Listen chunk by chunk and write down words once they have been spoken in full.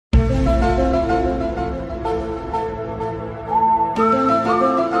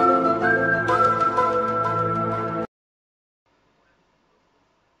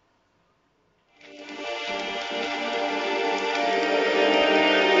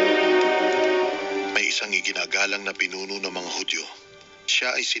ginagalang na pinuno ng mga Hudyo.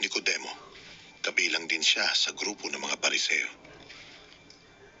 Siya ay si Nicodemo. Kabilang din siya sa grupo ng mga Pariseo.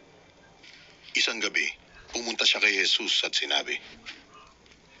 Isang gabi, pumunta siya kay Jesus at sinabi,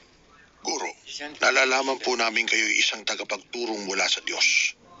 Guro, nalalaman po namin kayo'y isang tagapagturong mula sa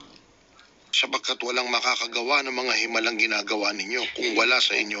Diyos. Sapagkat walang makakagawa ng mga himalang ginagawa ninyo kung wala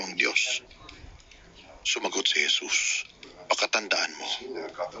sa inyo ang Diyos. Sumagot si Jesus, pakatandaan mo,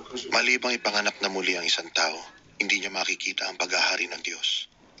 malibang ipanganak na muli ang isang tao, hindi niya makikita ang paghahari ng Diyos.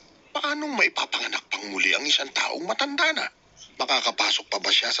 Paanong maipapanganak pang muli ang isang taong matanda na? Makakapasok pa ba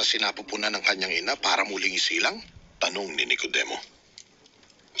siya sa sinapupunan ng kanyang ina para muling isilang? Tanong ni Nicodemo.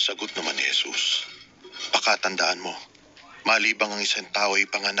 Sagot naman ni Jesus, pakatandaan mo, malibang ang isang tao ay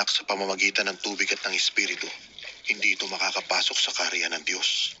ipanganak sa pamamagitan ng tubig at ng Espiritu, hindi ito makakapasok sa kaharian ng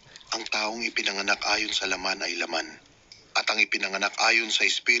Diyos. Ang taong ipinanganak ayon sa laman ay laman, at ang ipinanganak ayon sa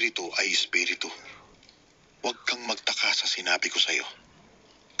Espiritu ay Espiritu. Huwag kang magtaka sa sinabi ko sa iyo.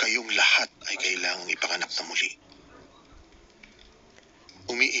 Kayong lahat ay kailangang ipanganak na muli.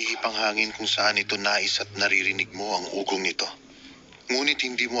 Umiihip ang hangin kung saan ito nais at naririnig mo ang ugong nito. Ngunit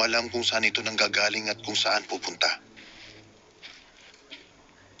hindi mo alam kung saan ito nanggagaling at kung saan pupunta.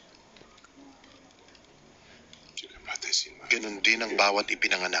 Ganon din ang bawat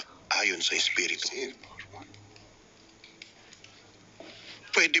ipinanganak ayon sa Espiritu.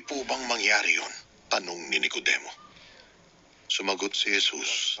 Pwede po bang mangyari yon? Tanong ni Nicodemo. Sumagot si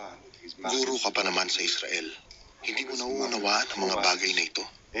Jesus, Guro ka pa naman sa Israel. Hindi mo nauunawaan ang mga bagay na ito.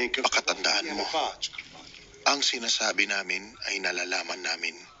 Pakatandaan mo. Ang sinasabi namin ay nalalaman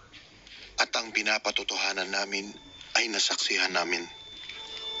namin. At ang pinapatotohanan namin ay nasaksihan namin.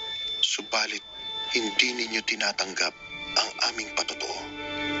 Subalit, hindi ninyo tinatanggap ang aming patotoo.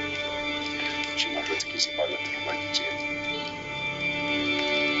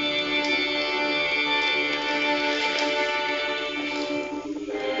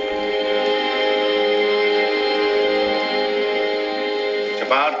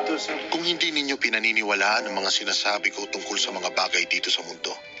 Kung hindi ninyo pinaniniwalaan ang mga sinasabi ko tungkol sa mga bagay dito sa mundo,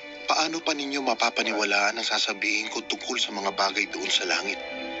 paano pa ninyo mapapaniwalaan ang sasabihin ko tungkol sa mga bagay doon sa langit?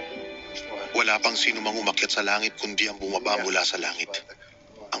 Wala pang sino mang umakyat sa langit kundi ang bumaba mula sa langit,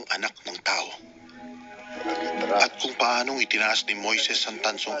 ang anak ng tao. At kung paanong itinaas ni Moises ang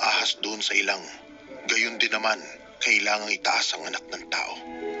tansong ahas doon sa ilang, gayon din naman kailangang itaas ang anak ng tao,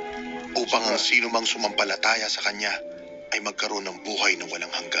 upang ang sino mang sumampalataya sa kanya ay magkaroon ng buhay na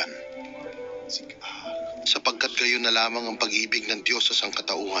walang hanggan. Sapagkat gayon na lamang ang pag-ibig ng Diyos sa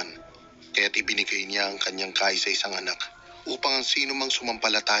sangkatauhan, kaya't ibinigay niya ang kanyang kaisa-isang anak, upang ang sino mang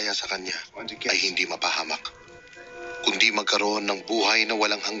sumampalataya sa kanya ay hindi mapahamak, kundi magkaroon ng buhay na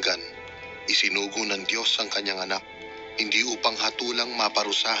walang hanggan. Isinugo ng Diyos ang kanyang anak, hindi upang hatulang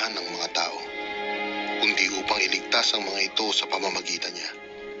maparusahan ng mga tao, kundi upang iligtas ang mga ito sa pamamagitan niya.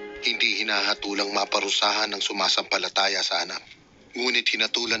 Hindi hinahatulang maparusahan ng sumasampalataya sa anak, ngunit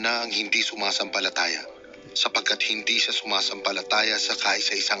hinatulan na ang hindi sumasampalataya, sapagkat hindi siya sumasampalataya sa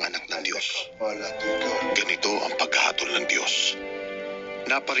kaisa-isang anak ng Diyos. Ganito ang paghahatol ng Diyos.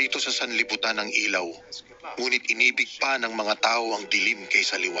 Naparito sa sanlibutan ng ilaw, ngunit inibig pa ng mga tao ang dilim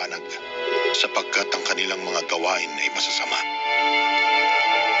kaysa liwanag, sapagkat ang kanilang mga gawain ay masasama.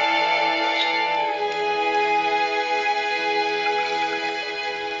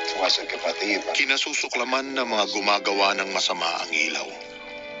 Kinasusuklaman ng mga gumagawa ng masama ang ilaw,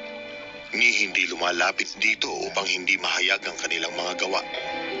 ni hindi lumalapit dito upang hindi mahayag ang kanilang mga gawa.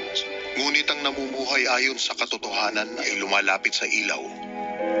 Ngunit ang namumuhay ayon sa katotohanan ay lumalapit sa ilaw,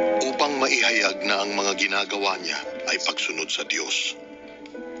 upang maihayag na ang mga ginagawa niya ay pagsunod sa Diyos.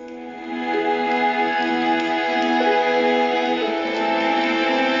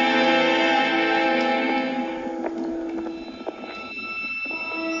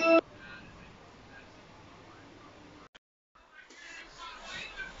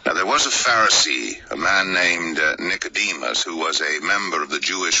 Now there was a Pharisee, a man named Nicodemus, who was a member of the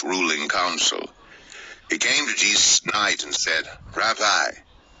Jewish ruling council. He came to Jesus at night and said, Rabbi,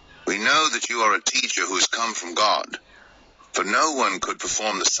 we know that you are a teacher who has come from God, for no one could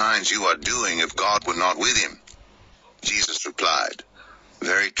perform the signs you are doing if God were not with him. Jesus replied,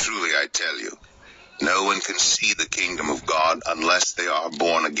 Very truly I tell you, no one can see the kingdom of God unless they are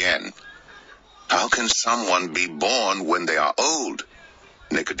born again. How can someone be born when they are old?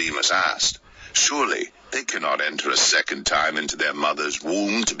 Nicodemus asked. Surely they cannot enter a second time into their mother's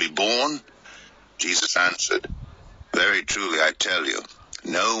womb to be born? Jesus answered, Very truly I tell you,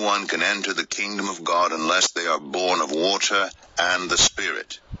 no one can enter the kingdom of God unless they are born of water and the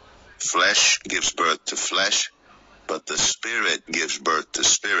Spirit. Flesh gives birth to flesh, but the Spirit gives birth to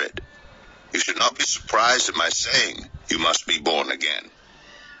spirit. You should not be surprised at my saying, you must be born again.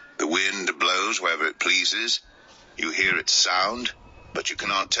 The wind blows wherever it pleases. You hear its sound, but you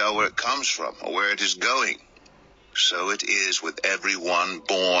cannot tell where it comes from or where it is going. So it is with everyone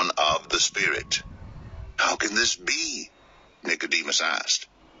born of the Spirit. How can this be? Nicodemus asked.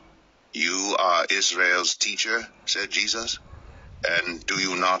 You are Israel's teacher, said Jesus, and do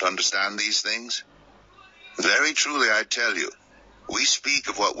you not understand these things? Very truly I tell you, we speak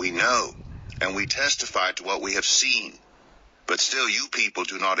of what we know, and we testify to what we have seen. But still you people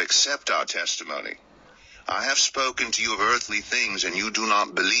do not accept our testimony. I have spoken to you of earthly things, and you do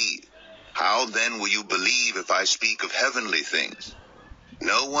not believe. How then will you believe if I speak of heavenly things?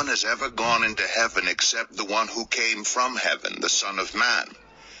 No one has ever gone into heaven except the one who came from heaven, the Son of Man.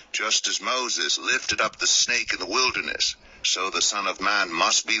 Just as Moses lifted up the snake in the wilderness, so the Son of Man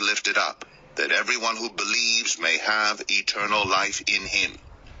must be lifted up, that everyone who believes may have eternal life in him.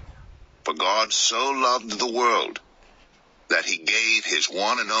 For God so loved the world, that he gave his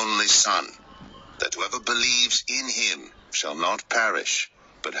one and only Son, that whoever believes in him shall not perish,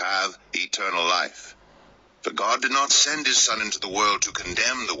 but have eternal life. For God did not send his Son into the world to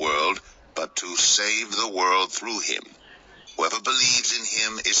condemn the world, but to save the world through him. Whoever believes in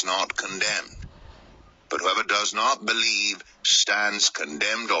him is not condemned. But whoever does not believe stands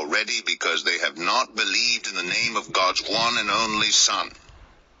condemned already, because they have not believed in the name of God's one and only Son.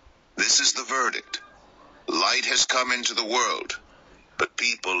 This is the verdict. Light has come into the world, but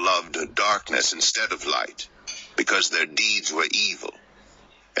people loved darkness instead of light, because their deeds were evil.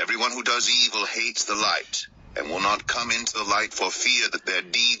 Everyone who does evil hates the light, and will not come into the light for fear that their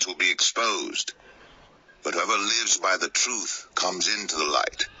deeds will be exposed. But whoever lives by the truth comes into the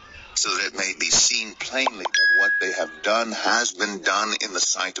light, so that it may be seen plainly that what they have done has been done in the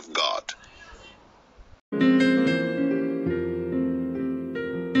sight of God.